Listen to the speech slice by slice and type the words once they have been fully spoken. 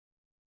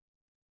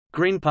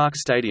Green Park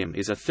Stadium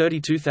is a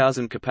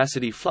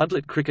 32,000-capacity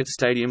floodlit cricket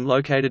stadium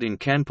located in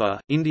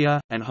Kanpur,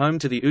 India, and home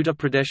to the Uttar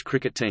Pradesh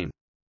cricket team.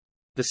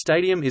 The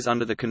stadium is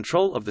under the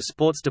control of the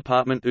Sports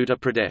Department Uttar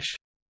Pradesh.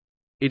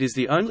 It is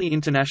the only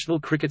international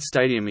cricket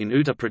stadium in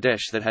Uttar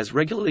Pradesh that has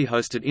regularly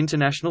hosted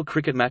international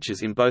cricket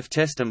matches in both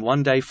Test and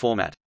One-Day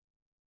format.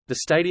 The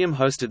stadium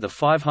hosted the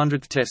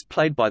 500th Test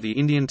played by the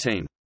Indian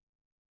team.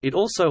 It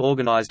also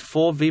organised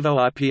 4 Vivo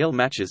IPL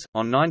matches,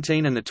 on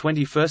 19 and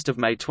 21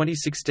 May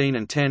 2016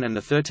 and 10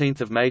 and 13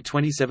 May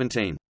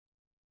 2017.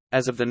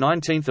 As of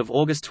 19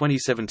 August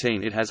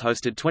 2017 it has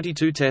hosted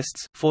 22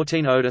 Tests,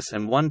 14 ODIs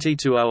and 1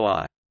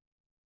 T20I.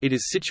 It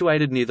is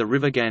situated near the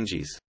river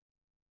Ganges.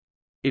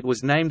 It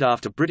was named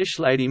after British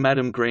lady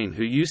Madam Green,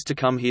 who used to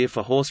come here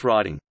for horse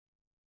riding.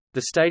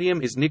 The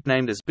stadium is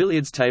nicknamed as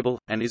Billiards Table,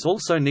 and is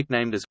also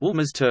nicknamed as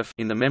Woolmer's Turf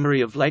in the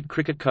memory of late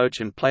cricket coach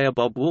and player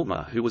Bob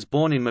Woolmer, who was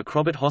born in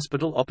Macrobot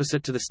Hospital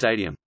opposite to the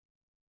stadium.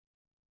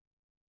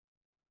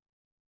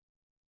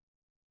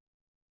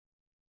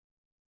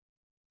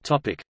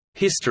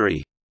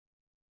 History.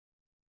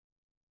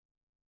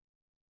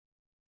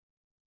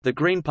 The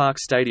Green Park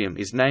Stadium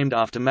is named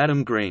after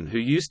Madam Green, who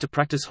used to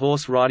practice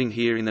horse riding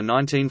here in the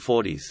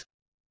 1940s.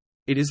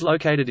 It is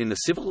located in the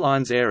civil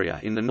lines area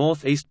in the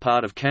northeast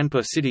part of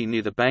Kanpur city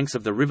near the banks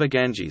of the river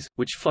Ganges,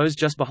 which flows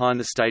just behind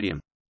the stadium.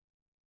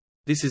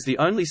 This is the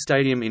only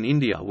stadium in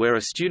India where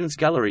a students'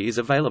 gallery is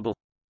available.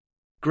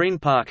 Green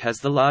Park has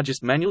the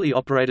largest manually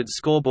operated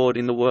scoreboard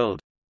in the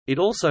world. It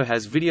also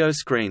has video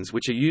screens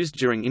which are used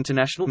during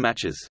international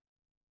matches.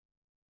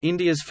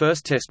 India's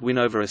first Test win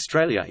over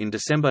Australia in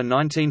December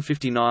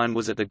 1959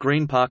 was at the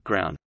Green Park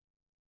ground.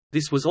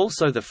 This was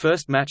also the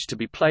first match to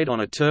be played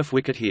on a turf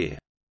wicket here.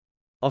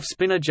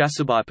 Off-spinner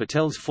Jasubhai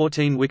Patel's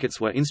 14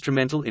 wickets were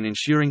instrumental in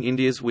ensuring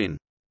India's win.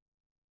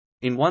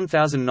 In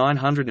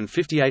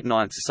 1958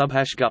 ninth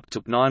Subhash Gupta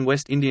took 9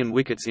 West Indian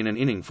wickets in an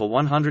inning for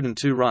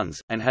 102 runs,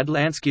 and had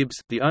Lance Gibbs,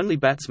 the only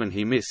batsman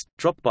he missed,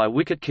 dropped by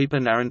wicket-keeper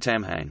Naren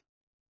Tamhane.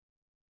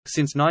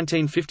 Since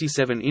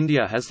 1957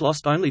 India has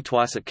lost only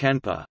twice at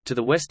Kanpur, to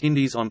the West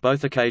Indies on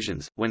both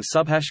occasions, when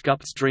Subhash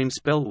Gupta's dream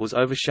spell was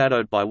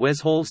overshadowed by Wes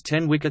Hall's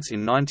 10 wickets in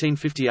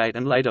 1958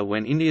 and later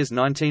when India's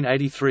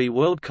 1983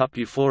 World Cup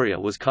euphoria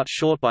was cut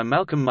short by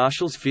Malcolm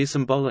Marshall's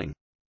fearsome bowling.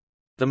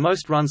 The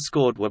most runs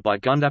scored were by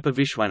Gundappa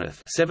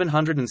Vishwanath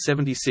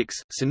 776,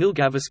 Sunil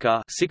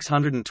Gavaskar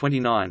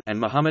 629 and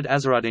Muhammad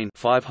Azharuddin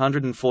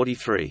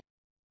 543.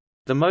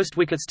 The most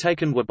wickets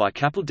taken were by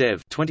Kapil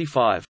Dev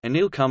 25,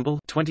 Anil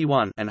Kumble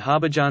 21 and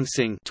Harbhajan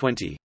Singh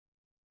 20.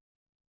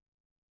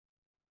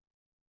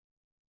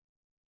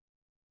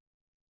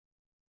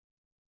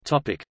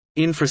 Topic: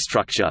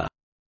 Infrastructure.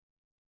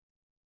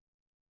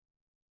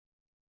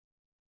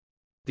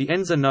 The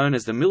ends are known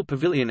as the Mill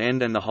Pavilion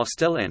End and the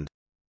Hostel End.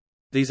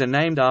 These are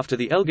named after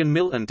the Elgin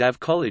Mill and Dav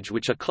College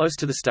which are close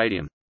to the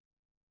stadium.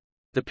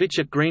 The pitch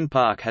at Green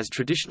Park has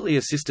traditionally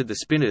assisted the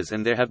spinners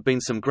and there have been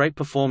some great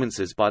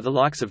performances by the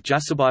likes of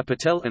Jasubhai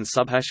Patel and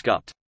Subhash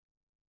Gupta.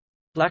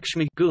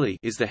 Lakshmi Guli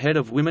is the head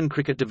of Women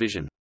Cricket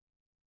Division.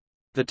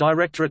 The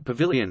Directorate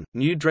Pavilion,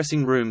 new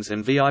dressing rooms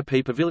and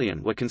VIP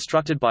Pavilion were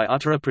constructed by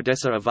Uttara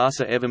Pradesh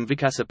Avasa Evam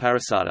Vikasa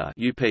Parasada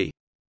UP.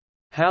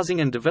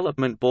 Housing and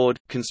Development Board,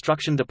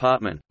 Construction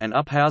Department, and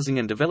Up Housing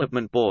and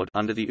Development Board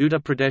under the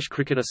Uttar Pradesh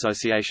Cricket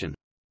Association.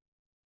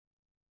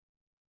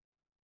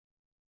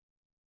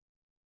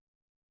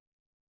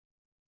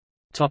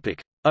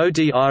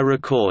 ODI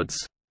records.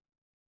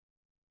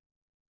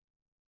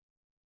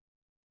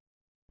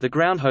 The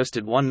ground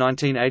hosted one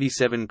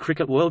 1987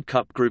 Cricket World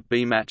Cup Group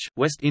B match,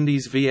 West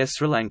Indies vs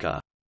Sri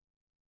Lanka.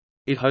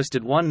 It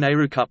hosted one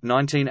Nehru Cup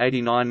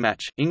 1989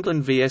 match,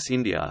 England vs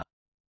India.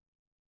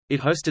 It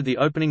hosted the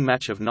opening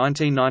match of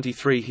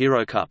 1993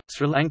 Hero Cup,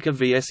 Sri Lanka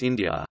vs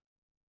India.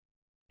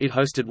 It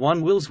hosted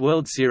one Wills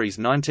World Series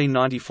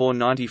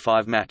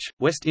 1994-95 match,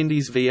 West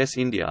Indies vs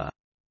India.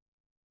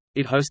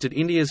 It hosted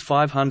India's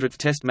 500th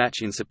Test match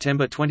in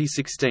September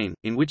 2016,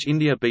 in which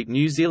India beat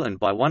New Zealand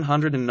by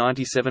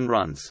 197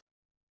 runs.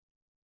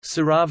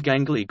 Sourav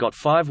Ganguly got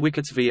 5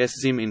 wickets vs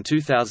Zim in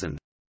 2000.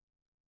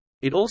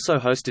 It also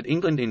hosted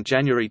England in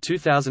January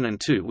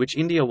 2002 which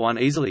India won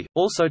easily,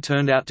 also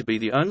turned out to be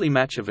the only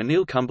match of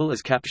Anil Kumble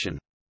as captain.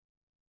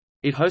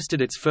 It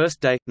hosted its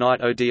first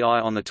day-night ODI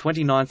on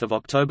 29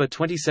 October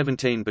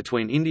 2017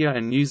 between India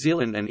and New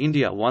Zealand and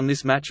India won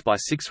this match by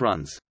 6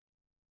 runs.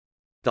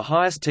 The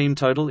highest team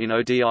total in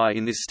ODI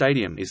in this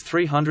stadium is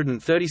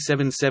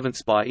 337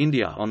 sevenths by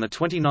India on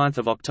 29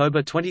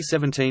 October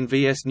 2017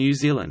 vs New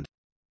Zealand.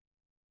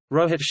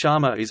 Rohit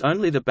Sharma is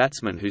only the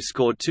batsman who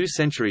scored 2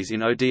 centuries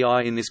in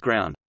ODI in this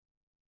ground.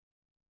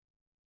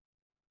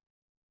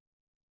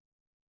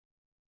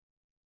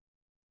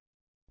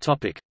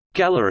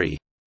 Gallery.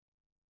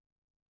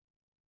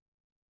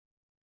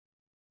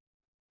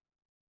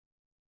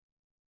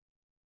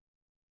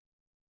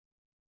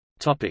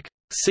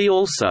 See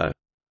also: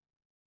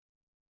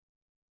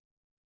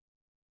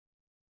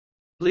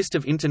 List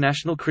of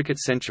international cricket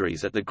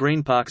centuries at the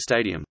Green Park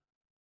Stadium.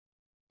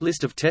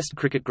 List of Test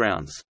cricket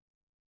grounds.